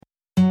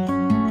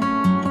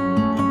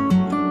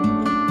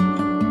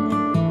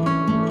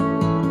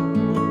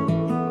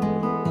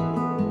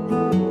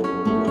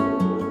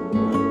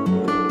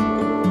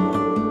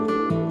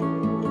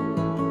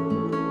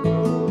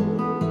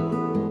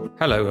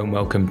Hello and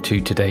welcome to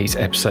today's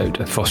episode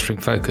of Fostering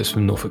Focus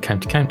from Norfolk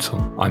County Council.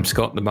 I'm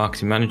Scott, the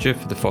Marketing Manager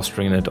for the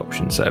Fostering and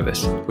Adoption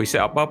Service. We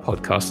set up our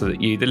podcast so that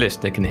you, the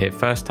listener, can hear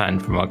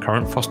firsthand from our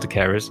current foster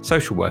carers,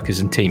 social workers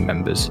and team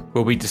members.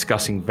 We'll be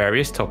discussing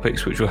various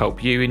topics which will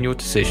help you in your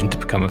decision to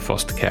become a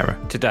foster carer.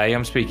 Today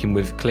I'm speaking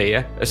with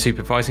Clea, a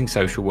supervising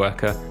social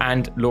worker,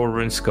 and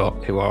Laura and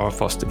Scott, who are our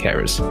foster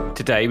carers.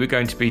 Today we're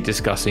going to be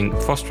discussing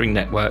Fostering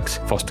Network's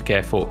Foster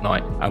Care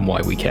Fortnight and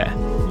why we care.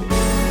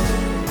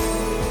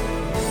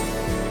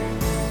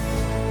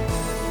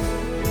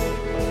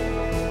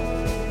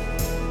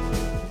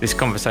 This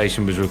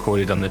conversation was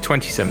recorded on the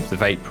 27th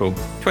of April,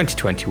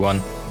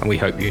 2021, and we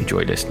hope you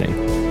enjoy listening.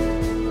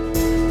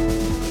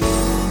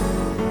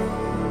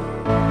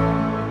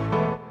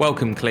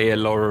 Welcome, Clea,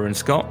 Laura and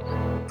Scott.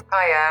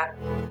 Hiya.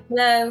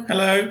 Hello.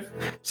 Hello.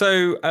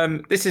 So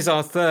this is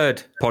our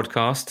third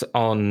podcast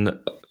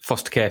on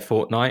Foster Care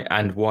Fortnight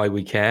and why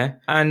we care.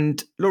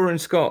 And Laura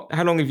and Scott,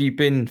 how long have you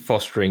been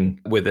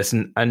fostering with us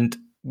and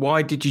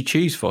why did you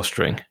choose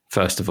fostering,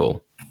 first of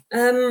all?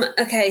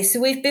 Okay,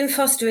 so we've been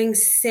fostering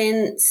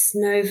since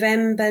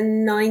November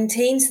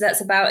 19, so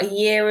that's about a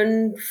year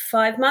and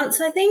 5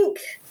 months, I think.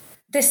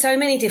 There's so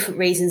many different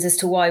reasons as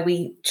to why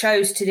we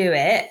chose to do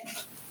it.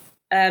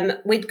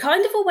 We'd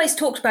kind of always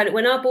talked about it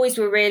when our boys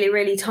were really,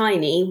 really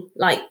tiny,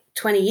 like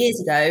 20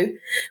 years ago.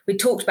 We'd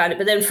talked about it,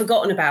 but then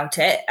forgotten about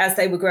it as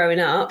they were growing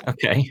up.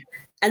 Okay.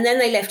 And then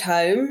they left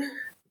home,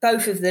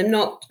 both of them,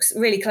 not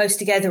really close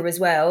together as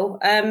well.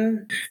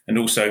 And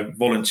also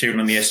volunteering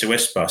on the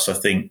SOS bus, I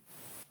think.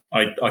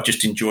 I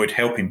just enjoyed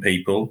helping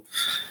people,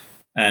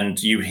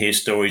 and you hear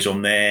stories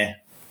on there.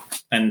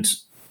 And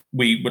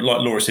we,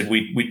 like Laura said,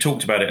 we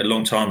talked about it a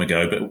long time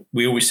ago, but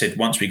we always said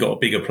once we got a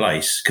bigger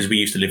place, because we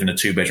used to live in a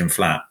 2-bedroom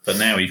flat, but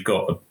now we've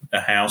got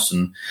a house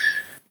and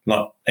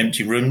like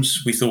empty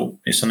rooms, we thought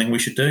it's something we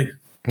should do.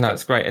 No,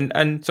 that's great.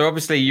 And so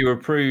obviously you were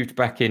approved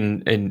back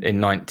in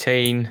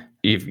 19.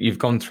 You've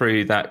gone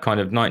through that kind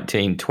of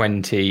 19,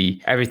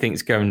 20,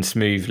 everything's going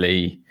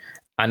smoothly,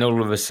 and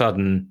all of a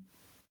sudden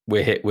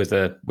we're hit with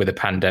a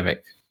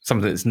pandemic,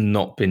 something that's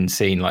not been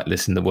seen like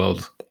this in the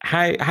world.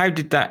 How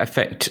did that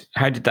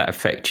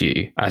affect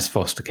you as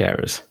foster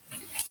carers?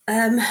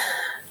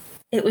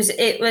 It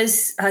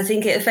was. I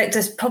think it affected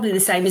us probably the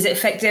same as it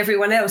affected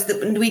everyone else,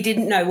 that we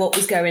didn't know what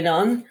was going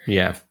on.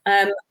 Yeah.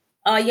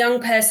 Our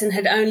young person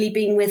had only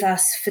been with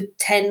us for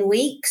 10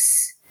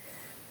 weeks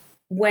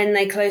when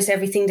they closed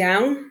everything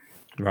down.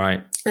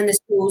 Right. And the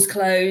schools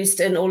closed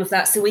and all of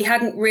that. So we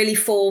hadn't really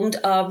formed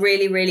our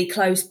really, really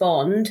close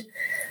bond.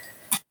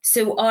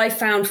 So I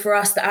found for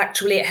us that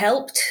actually it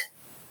helped,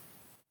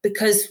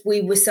 because we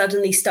were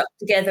suddenly stuck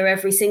together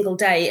every single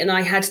day and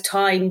I had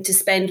time to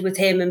spend with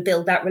him and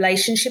build that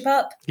relationship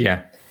up.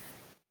 Yeah.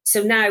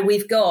 So now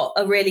we've got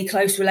a really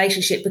close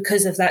relationship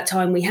because of that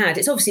time we had.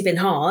 It's obviously been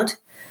hard,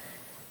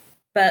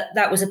 but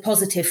that was a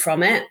positive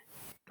from it.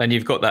 And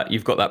you've got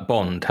that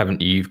bond,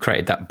 haven't you? You've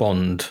created that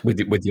bond with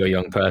your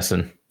young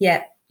person.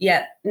 Yeah.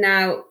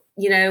 Now,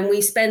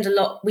 we spent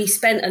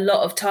a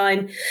lot of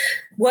time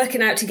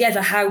working out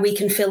together how we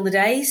can fill the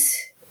days,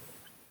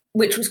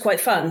 which was quite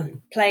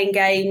fun. Playing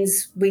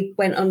games, we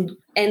went on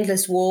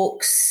endless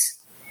walks.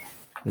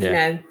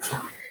 Yeah.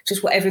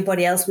 Just what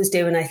everybody else was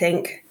doing, I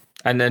think.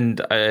 And then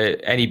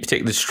any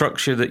particular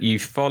structure that you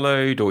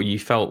followed or you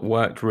felt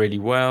worked really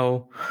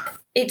well?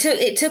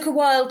 It took a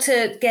while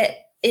to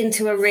get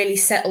into a really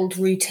settled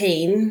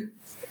routine,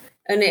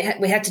 and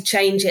we had to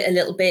change it a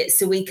little bit.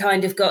 So we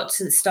kind of got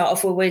to start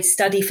off where we'd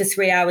study for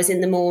 3 hours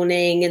in the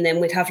morning, and then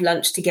we'd have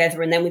lunch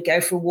together, and then we'd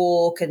go for a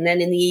walk, and then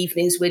in the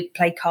evenings we'd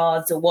play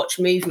cards or watch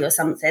a movie or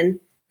something.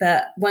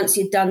 But once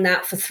you'd done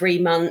that for 3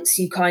 months,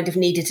 you kind of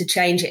needed to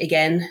change it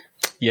again.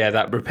 Yeah,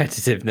 that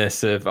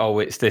repetitiveness of,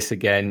 it's this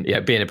again. Yeah,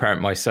 being a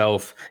parent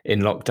myself in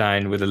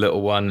lockdown with a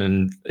little one,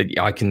 and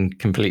I can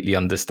completely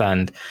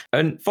understand.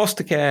 And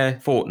Foster Care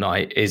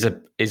Fortnight is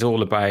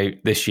all about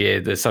this year.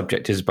 The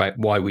subject is about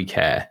why we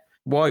care.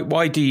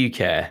 Why do you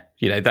care?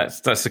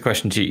 That's the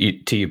question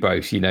to you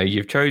both.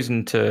 You've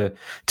chosen to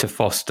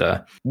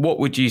foster. What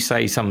would you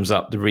say sums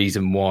up the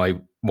reason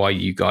why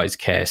you guys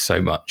care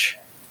so much?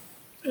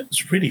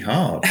 It's really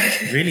hard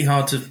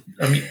to.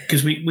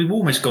 Because we've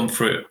almost gone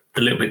through it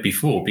a little bit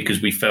before,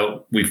 because we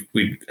felt we've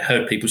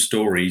heard people's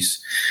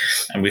stories,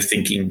 and we're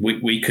thinking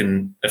we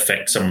can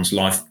affect someone's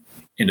life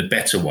in a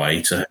better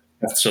way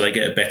so they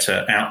get a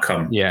better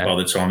outcome by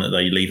the time that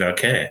they leave our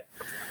care.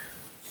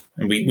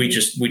 And we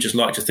just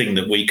like to think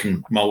that we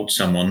can mould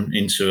someone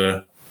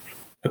into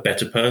a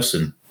better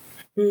person,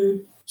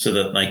 so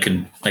that they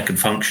can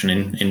function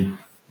in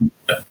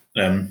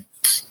the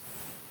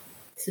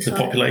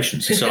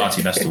population,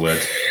 society. That's the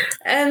word.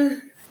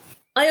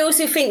 I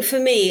also think for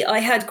me, I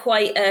had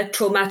quite a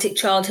traumatic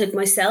childhood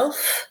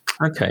myself.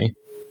 Okay.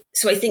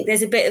 So I think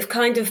there's a bit of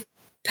kind of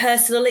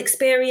personal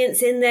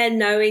experience in there,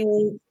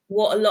 knowing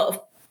what a lot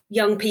of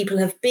young people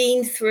have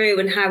been through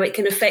and how it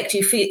can affect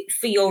you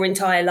for your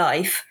entire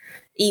life,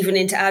 even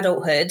into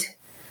adulthood.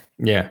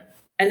 Yeah.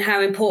 And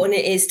how important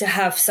it is to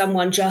have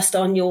someone just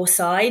on your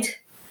side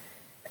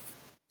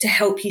to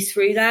help you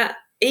through that.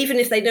 even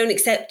if they don't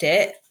accept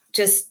it,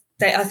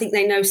 I think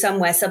they know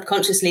somewhere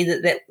subconsciously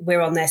that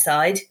we're on their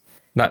side.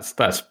 That's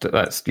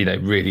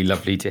really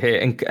lovely to hear.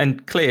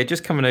 And Claire,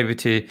 just coming over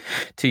to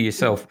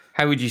yourself,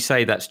 how would you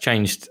say that's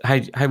changed?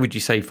 How would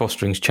you say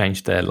fostering's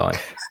changed their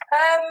life?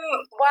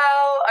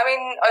 Well, I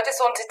mean, I just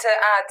wanted to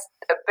add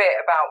a bit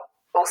about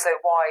also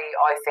why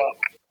I think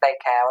they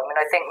care. I mean,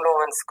 I think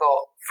Laura and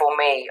Scott, for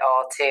me,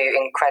 are two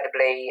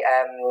incredibly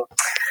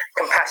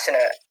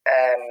compassionate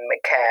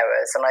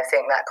carers, and I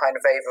think that kind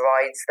of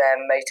overrides their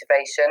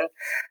motivation,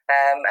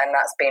 and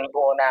that's been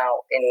borne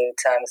out in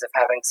terms of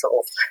having sort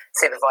of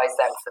supervised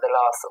them for the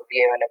last sort of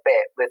year and a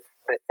bit with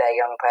their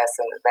young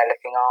person that they're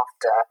looking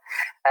after,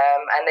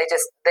 and they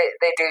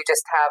do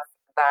just have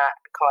that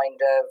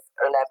kind of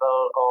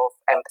level of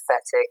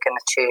empathetic and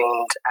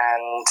attuned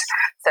and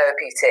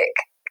therapeutic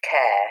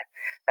care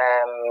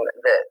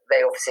that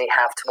they obviously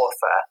have to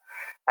offer.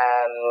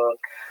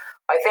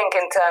 I think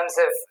in terms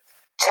of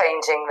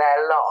changing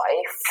their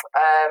life,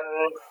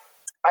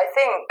 I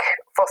think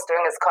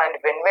fostering has kind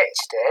of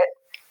enriched it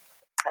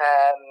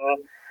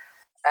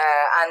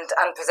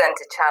and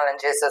presented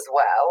challenges as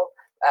well.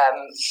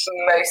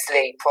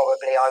 Mostly,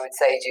 probably, I would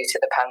say, due to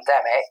the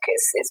pandemic.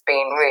 It's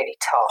been really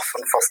tough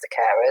on foster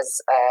carers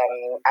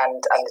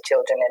and the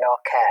children in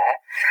our care.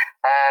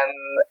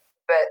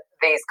 But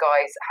these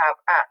guys have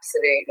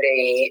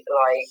absolutely,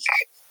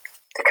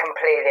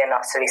 completely and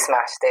utterly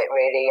smashed it,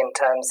 really, in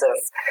terms of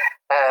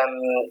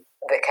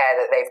the care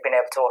that they've been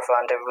able to offer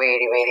under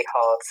really, really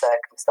hard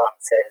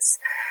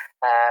circumstances.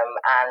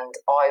 And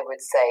I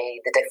would say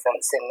the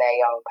difference in their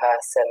young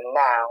person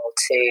now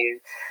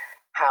to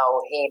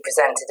how he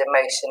presented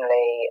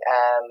emotionally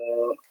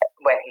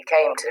when he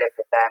came to live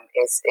with them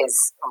is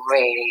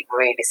really,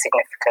 really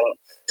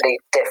significantly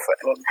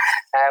different,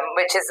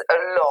 which is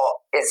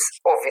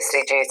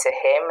obviously due to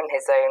him and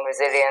his own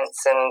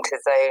resilience and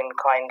his own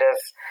kind of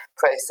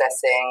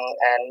processing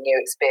and new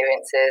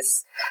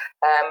experiences.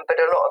 But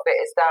a lot of it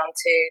is down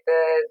to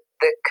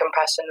the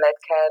compassion-led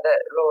care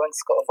that Laura and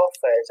Scott have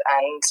offered.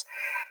 And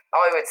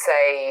I would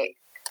say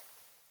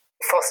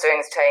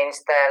fostering's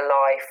changed their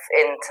life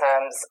in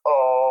terms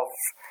of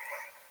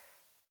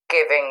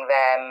giving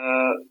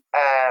them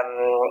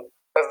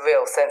a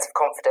real sense of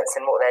confidence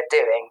in what they're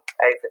doing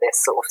over this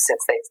sort of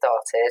since they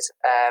started,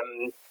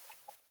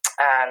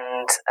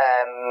 and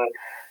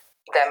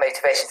their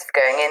motivations for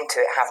going into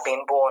it have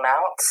been borne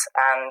out.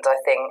 And I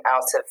think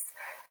out of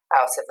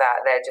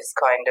that, they're just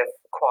kind of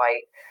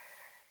quite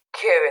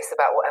curious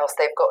about what else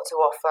they've got to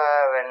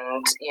offer,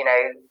 and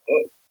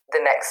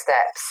the next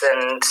steps,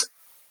 and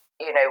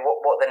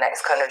what the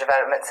next kind of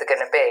developments are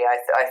going to be.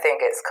 I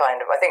think it's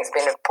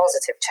been a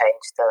positive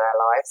change to their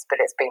lives,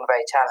 but it's been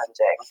very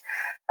challenging,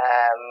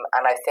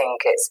 and I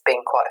think it's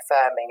been quite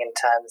affirming in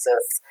terms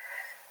of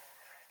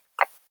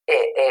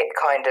it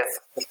kind of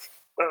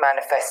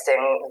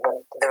manifesting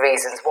the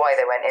reasons why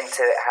they went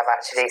into it have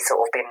actually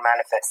sort of been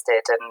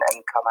manifested and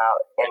come out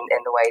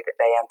in the way that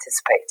they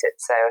anticipated.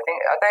 So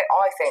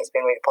I think it's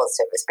been really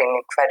positive. It's been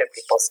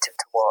incredibly positive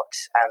to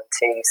watch and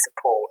to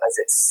support as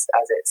it's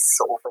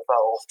sort of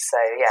evolved. So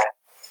yeah,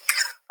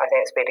 I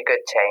think it's been a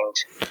good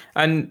change.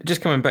 And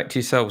just coming back to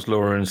yourselves,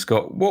 Laura and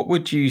Scott, what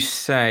would you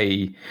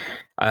say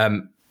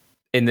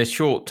in the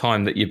short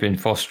time that you've been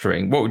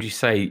fostering, what would you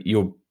say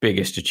your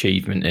biggest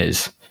achievement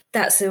is?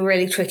 That's a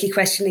really tricky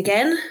question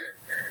again.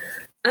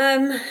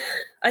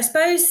 I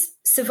suppose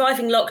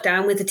surviving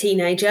lockdown with a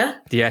teenager.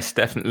 Yes,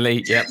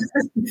 definitely. Yep.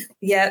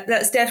 Yeah,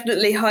 that's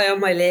definitely high on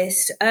my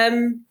list.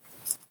 I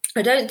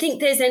don't think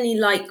there's any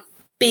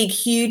big,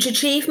 huge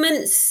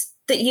achievements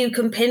that you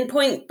can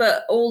pinpoint,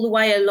 but all the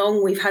way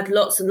along we've had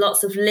lots and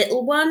lots of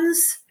little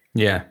ones.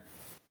 Yeah.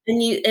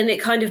 And it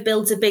kind of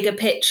builds a bigger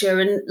picture.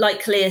 And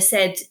like Claire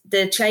said,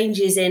 the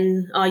changes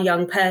in our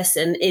young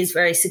person is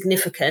very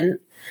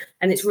significant.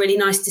 And it's really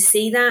nice to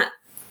see that.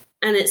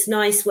 And it's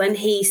nice when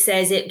he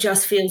says it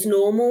just feels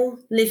normal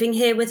living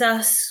here with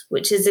us,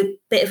 which is a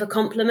bit of a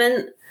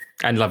compliment.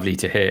 And lovely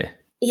to hear.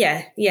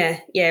 Yeah,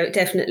 it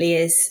definitely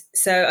is.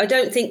 So I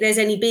don't think there's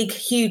any big,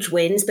 huge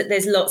wins, but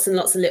there's lots and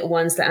lots of little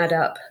ones that add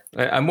up.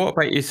 And what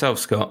about yourself,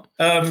 Scott?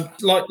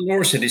 Like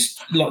Laura said, it's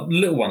like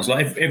little ones.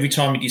 Like every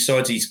time he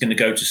decides he's going to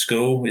go to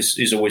school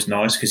is always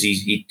nice, because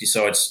he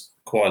decides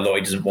quite a lot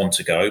he doesn't want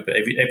to go. But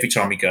every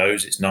time he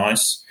goes, it's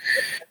nice.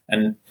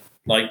 And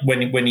like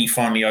when he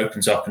finally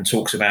opens up and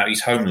talks about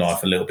his home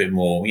life a little bit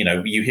more,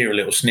 you hear a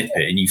little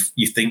snippet and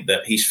you think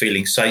that he's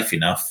feeling safe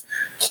enough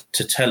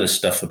to tell us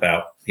stuff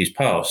about his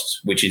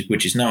past, which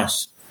is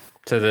nice.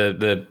 So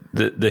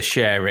the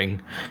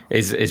sharing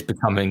is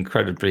becoming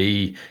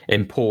incredibly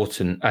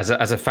important as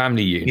a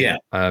family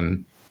unit. Yeah.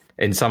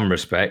 In some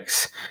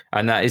respects,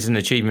 and that is an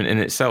achievement in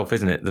itself,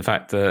 isn't it? The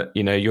fact that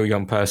your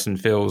young person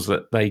feels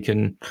that they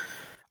can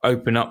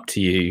open up to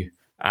you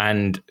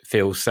and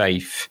feel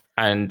safe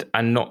and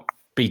not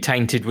be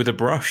tainted with a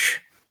brush.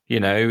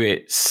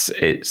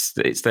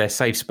 It's their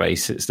safe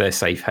space. It's their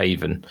safe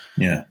haven.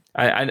 Yeah.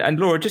 And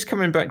Laura, just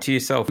coming back to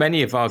yourself,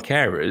 many of our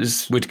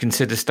carers would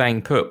consider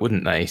staying put,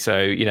 wouldn't they? So,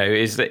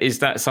 is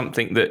that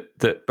something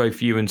that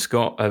both you and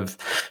Scott have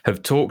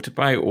talked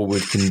about, or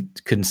would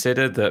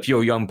consider, that if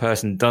your young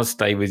person does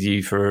stay with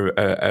you for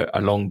a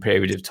long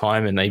period of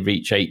time and they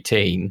reach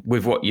 18,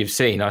 with what you've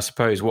seen, I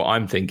suppose what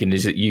I'm thinking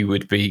is that you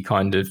would be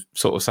kind of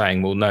sort of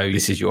saying, well, no,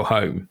 this is your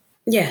home.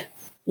 Yeah.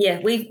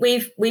 Yeah,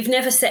 we've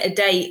never set a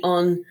date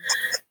on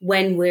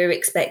when we're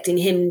expecting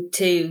him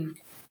to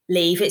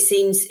leave. It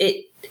seems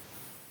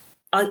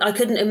I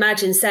couldn't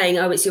imagine saying,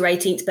 "Oh, it's your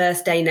 18th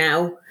birthday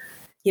now."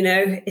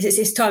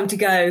 It's time to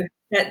go.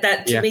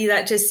 That to me,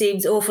 that just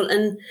seems awful.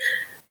 And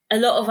a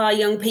lot of our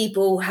young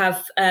people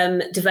have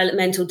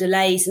developmental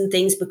delays and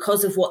things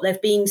because of what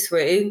they've been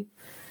through.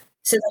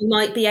 So they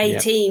might be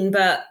 18,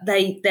 but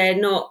they're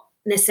not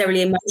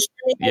necessarily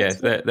emotionally. Yeah,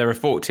 they're a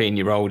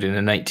 14-year-old in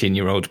an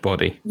 18-year-old's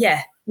body.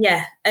 Yeah.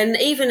 And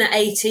even at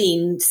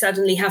 18,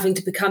 suddenly having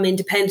to become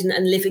independent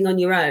and living on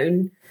your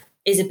own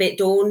is a bit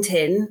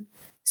daunting.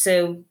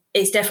 So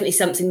it's definitely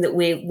something that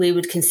we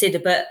would consider.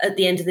 But at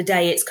the end of the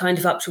day, it's kind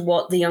of up to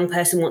what the young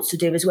person wants to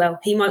do as well.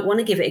 He might want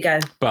to give it a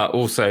go. But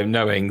also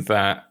knowing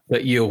that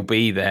you'll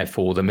be there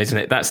for them, isn't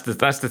it? That's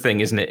the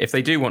thing, isn't it? If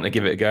they do want to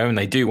give it a go and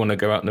they do want to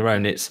go out on their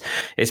own, it's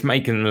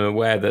making them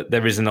aware that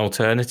there is an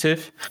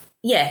alternative.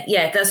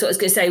 Yeah, that's what I was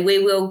going to say. We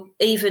will,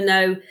 even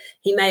though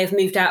he may have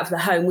moved out of the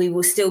home, we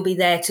will still be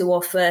there to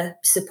offer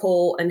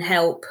support and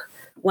help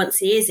once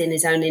he is in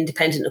his own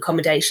independent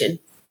accommodation.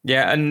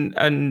 Yeah,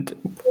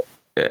 and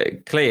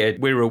Clea,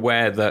 we're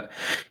aware that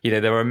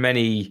there are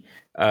many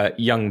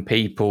young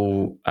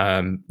people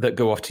that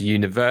go off to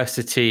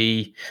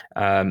university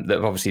that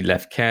have obviously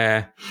left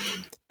care,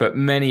 but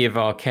many of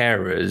our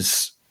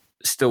carers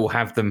still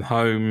have them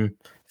home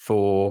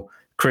for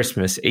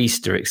Christmas,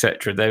 Easter,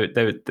 etc.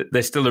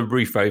 There's still a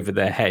roof over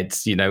their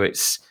heads.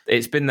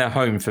 It's been their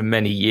home for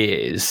many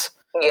years.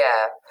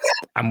 Yeah.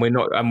 And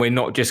we're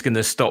not just going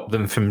to stop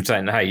them from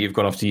saying, hey, you've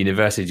gone off to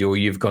university or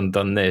you've gone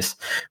done this.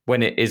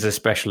 When it is a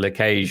special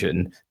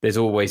occasion, there's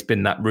always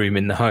been that room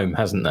in the home,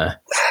 hasn't there?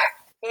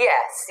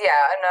 Yes,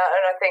 yeah, and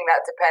I think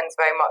that depends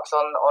very much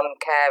on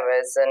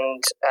carers,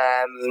 and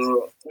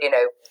their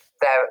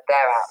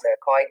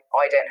outlook.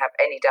 I don't have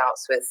any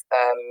doubts with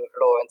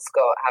Laura and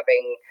Scott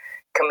having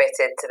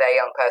committed to their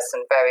young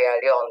person very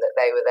early on that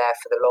they were there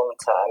for the long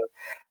term.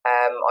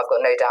 I've got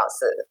no doubts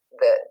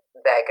that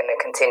they're going to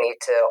continue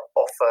to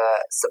offer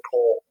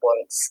support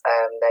once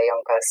their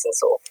young person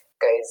sort of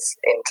goes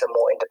into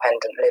more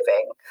independent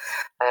living.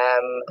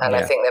 I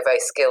think they're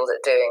very skilled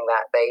at doing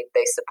that.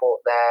 They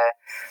support their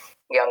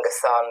younger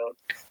son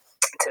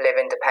to live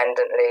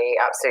independently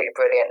absolutely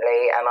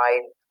brilliantly, and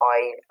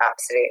I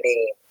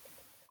absolutely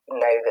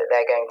know that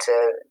they're going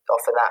to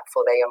offer that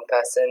for their young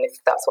person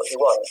if that's what he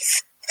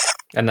wants.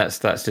 And that's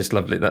just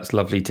lovely. That's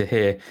lovely to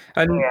hear.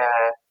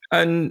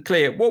 And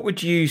Clea, what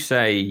would you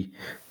say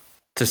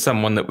to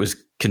someone that was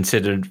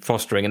considered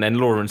fostering? And then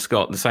Laura and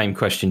Scott, the same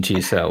question to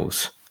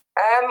yourselves.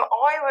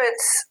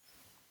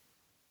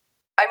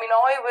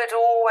 I would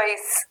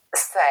always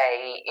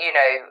say,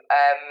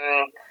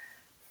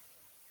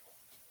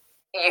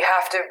 you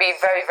have to be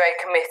very, very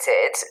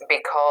committed,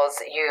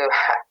 because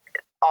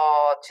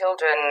our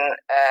children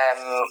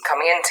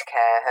coming into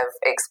care have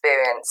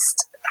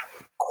experienced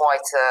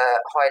quite a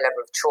high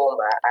level of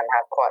trauma and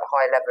have quite a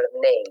high level of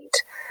need,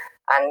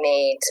 and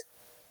need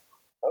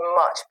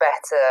much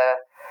better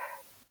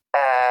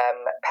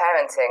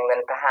parenting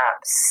than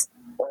perhaps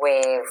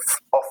we've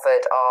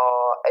offered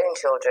our own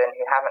children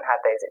who haven't had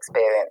those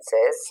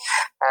experiences,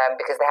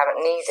 because they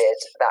haven't needed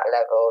that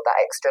level, that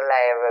extra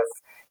layer of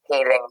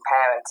healing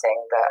parenting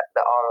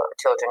that our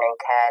children in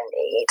care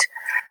need.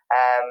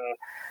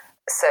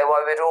 So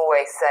I would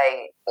always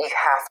say you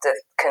have to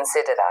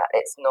consider that.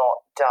 It's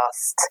not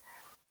just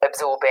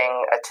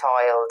absorbing a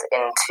child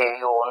into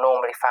your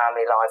normally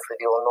family life with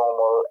your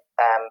normal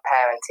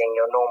parenting,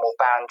 your normal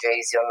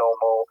boundaries, your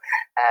normal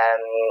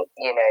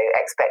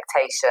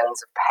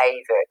expectations of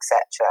behaviour,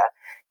 etc.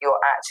 You're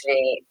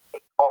actually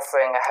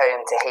offering a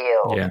home to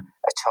heal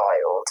a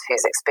child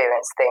who's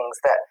experienced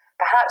things that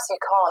perhaps you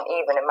can't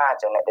even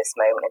imagine at this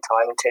moment in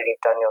time until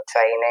you've done your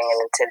training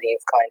and until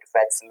you've kind of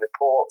read some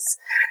reports.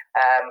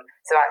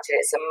 So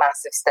actually it's a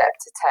massive step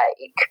to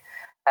take.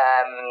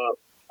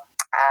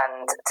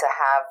 And to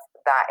have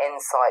that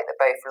insight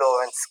that both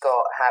Laura and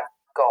Scott have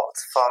got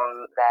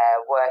from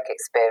their work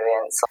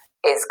experience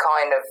is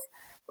kind of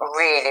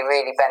really,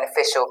 really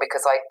beneficial,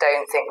 because I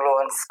don't think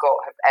Laura and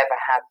Scott have ever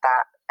had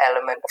that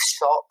element of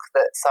shock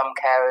that some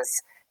carers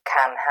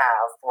can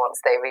have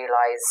once they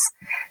realise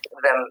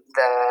the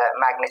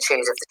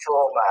magnitude of the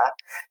trauma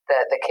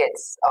that the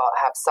kids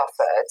have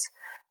suffered.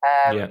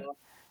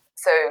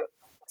 So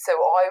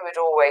I would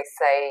always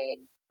say,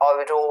 I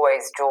would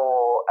always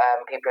draw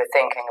people who are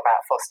thinking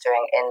about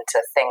fostering into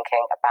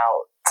thinking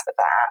about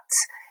that.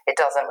 It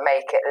doesn't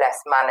make it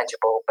less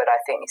manageable, but I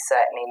think you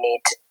certainly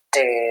need to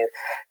do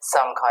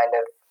some kind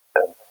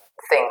of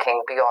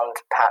thinking beyond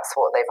perhaps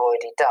what they've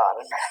already done.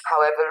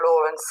 However,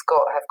 Laura and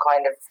Scott have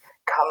kind of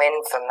come in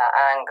from that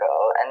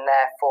angle, and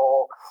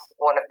therefore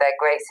one of their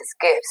greatest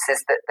gifts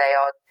is that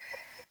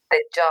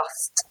they're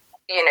just,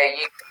 you know,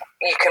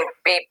 they can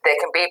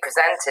be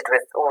presented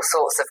with all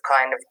sorts of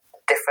kind of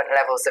different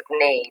levels of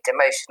need,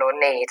 emotional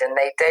need, and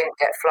they don't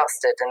get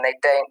flustered and they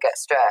don't get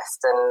stressed,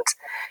 and,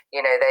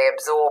 you know, they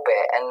absorb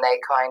it and they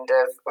kind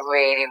of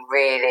really,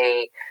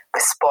 really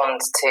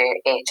respond to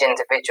each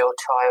individual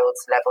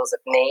child's levels of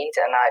need,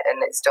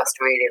 and it's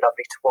just really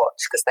lovely to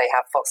watch, because they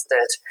have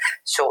fostered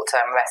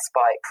short-term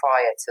respite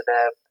prior to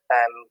the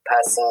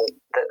person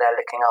that they're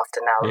looking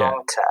after now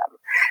long-term.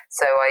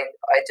 So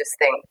I just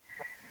think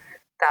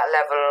that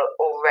level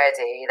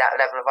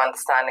of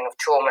understanding of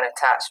trauma and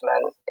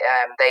attachment,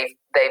 they've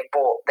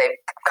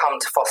come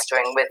to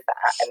fostering with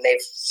that, and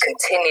they've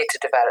continued to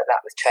develop that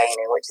with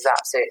training, which is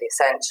absolutely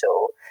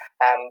essential.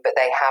 But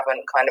they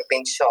haven't kind of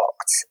been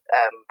shocked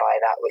by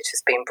that, which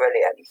has been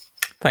brilliant.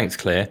 Thanks,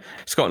 Claire.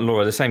 Scott and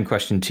Laura, the same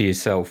question to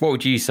yourself. What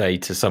would you say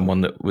to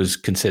someone that was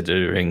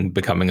considering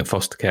becoming a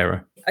foster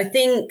carer? I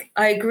think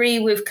I agree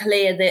with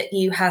Claire that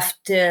you have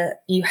to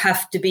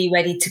be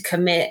ready to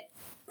commit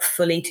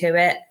fully to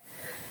it.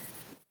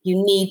 You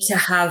need to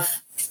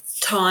have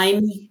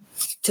time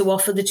to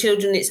offer the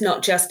children. It's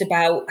not just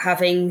about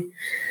having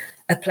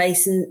a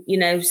place and, you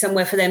know,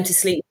 somewhere for them to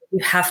sleep.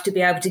 You have to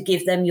be able to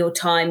give them your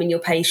time and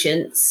your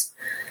patience.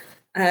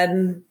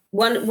 One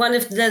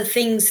of the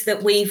things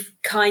that we've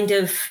kind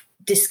of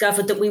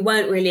discovered that we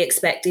weren't really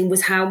expecting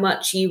was how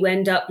much you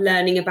end up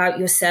learning about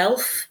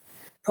yourself,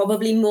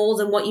 probably more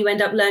than what you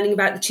end up learning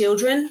about the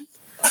children,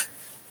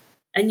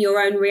 and your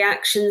own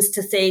reactions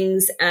to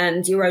things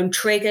and your own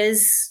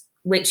triggers,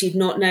 which you've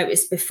not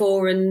noticed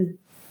before. And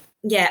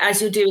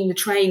as you're doing the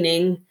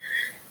training,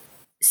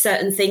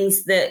 certain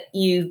things that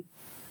you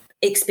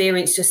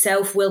experienced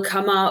yourself will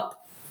come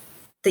up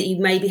that you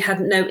maybe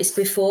hadn't noticed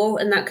before,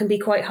 and that can be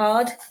quite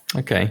hard.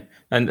 Okay.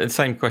 And the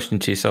same question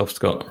to yourself,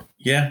 Scott.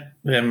 Yeah,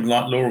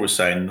 like Laura was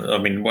saying, I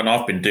mean, when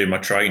I've been doing my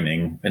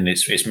training, and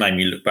it's made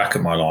me look back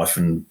at my life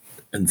and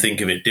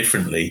think of it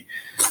differently,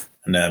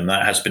 and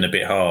that has been a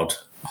bit hard.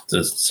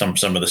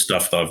 Some of the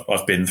stuff that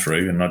I've been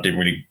through, and I didn't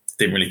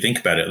really think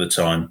about it at the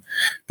time.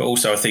 But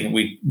also, I think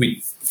we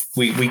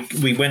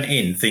went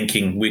in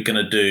thinking we're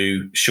going to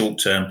do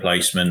short-term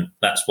placement.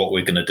 That's what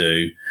we're going to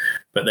do.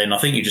 But then I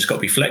think you just got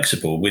to be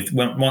flexible.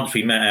 Once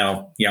we met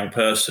our young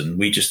person,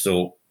 we just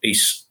thought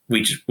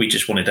we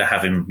just wanted to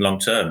have him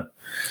long-term.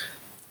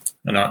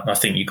 And I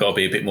think you've got to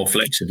be a bit more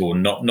flexible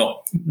and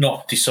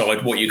not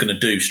decide what you're going to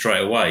do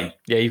straight away.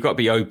 Yeah, you've got to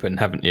be open,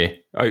 haven't you?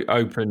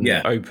 Open,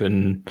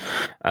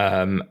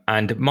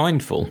 and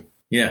mindful.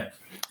 Yeah.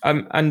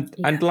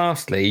 And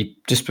lastly,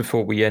 just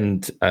before we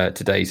end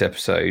today's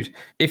episode,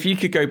 if you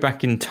could go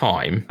back in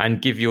time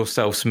and give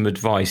yourself some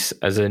advice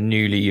as a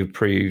newly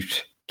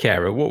approved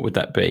carer, what would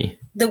that be?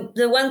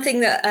 The one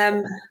thing that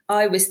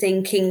I was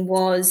thinking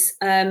was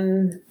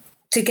to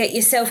get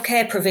your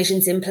self-care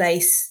provisions in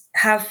place.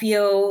 Have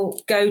your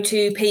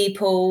go-to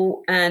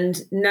people, and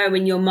know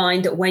in your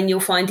mind that when you're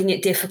finding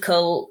it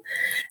difficult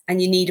and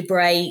you need a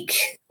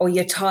break, or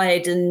you're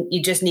tired and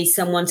you just need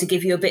someone to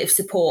give you a bit of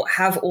support,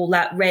 have all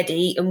that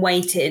ready and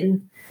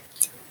waiting.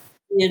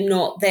 You're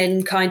not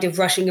then kind of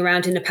rushing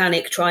around in a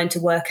panic trying to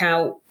work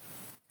out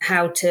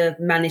how to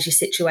manage your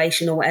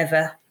situation or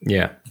whatever.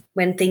 Yeah.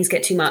 When things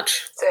get too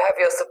much. So have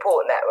your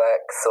support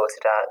network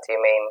sorted out, do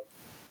you mean?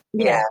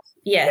 Yeah.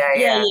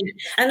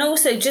 And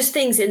also just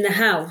things in the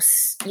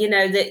house, you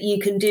know, that you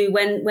can do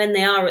when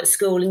they are at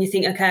school and you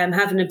think, okay, I'm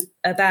having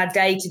a bad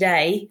day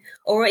today,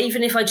 or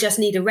even if I just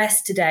need a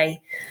rest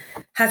today,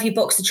 have your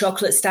box of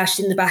chocolate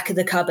stashed in the back of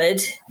the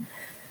cupboard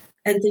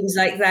and things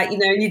like that, you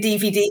know, and your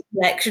DVD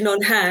collection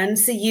on hand,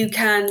 so you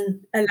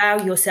can allow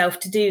yourself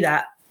to do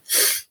that.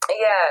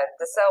 Yeah,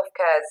 the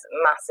self-care is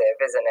massive,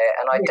 isn't it?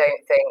 And I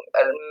don't think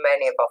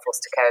many of our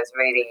foster carers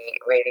really,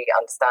 really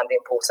understand the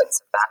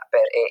importance of that.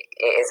 But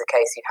it is a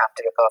case you have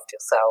to look after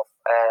yourself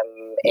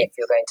if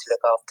you're going to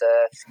look after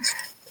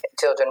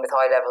children with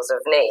high levels of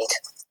need.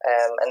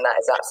 And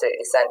that is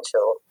absolutely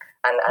essential.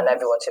 And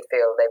everyone should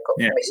feel they've got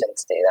permission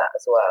to do that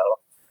as well.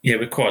 Yeah,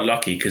 we're quite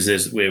lucky because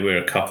we're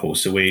a couple.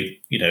 So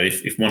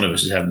if one of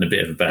us is having a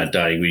bit of a bad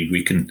day,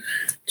 we can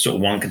sort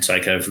of, one can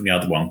take over from the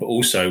other one. But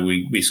also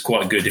it's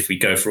quite good if we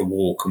go for a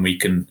walk and we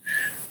can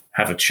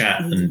have a chat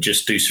and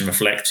just do some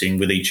reflecting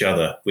with each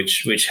other,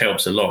 which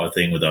helps a lot, I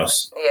think, with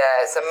us.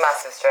 Yeah, it's a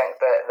massive strength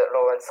that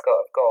Laura and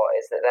Scott have got,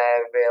 is that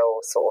they're a real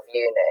sort of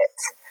unit.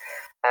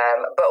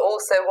 But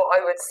also what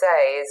I would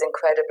say is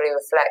incredibly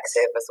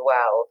reflexive as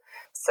well.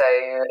 So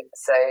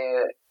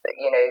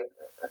you know,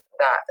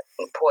 that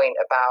point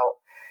about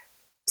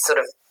sort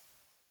of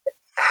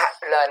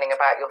learning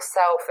about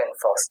yourself in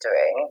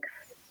fostering,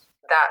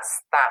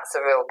 that's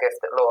a real gift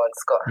that Laura and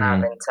Scott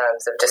have in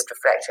terms of just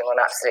reflecting on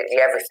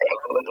absolutely everything,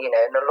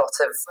 and a lot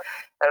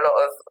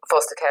of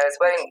foster carers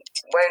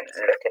won't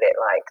look at it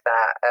like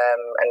that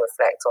and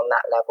reflect on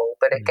that level.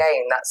 But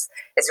again,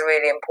 it's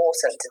really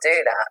important to do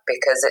that,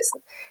 because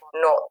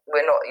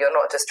you're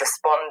not just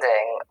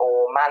responding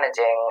or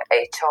managing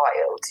a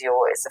child,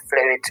 it's a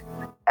fluid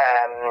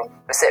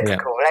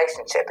reciprocal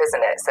relationship,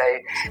 isn't it? So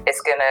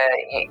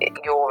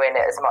you're in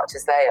it as much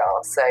as they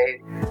are. So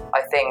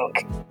I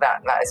think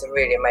that is a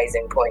really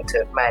amazing point to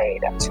have made,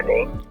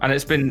 actually. And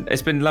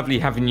it's been lovely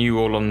having you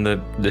all on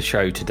the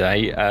show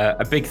today.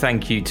 A big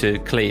thank you to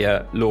Clea,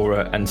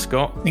 Laura and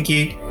Scott. Thank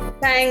you.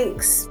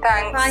 Thanks.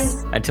 Bye.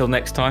 Until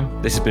next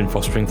time, this has been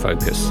Fostering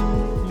Focus.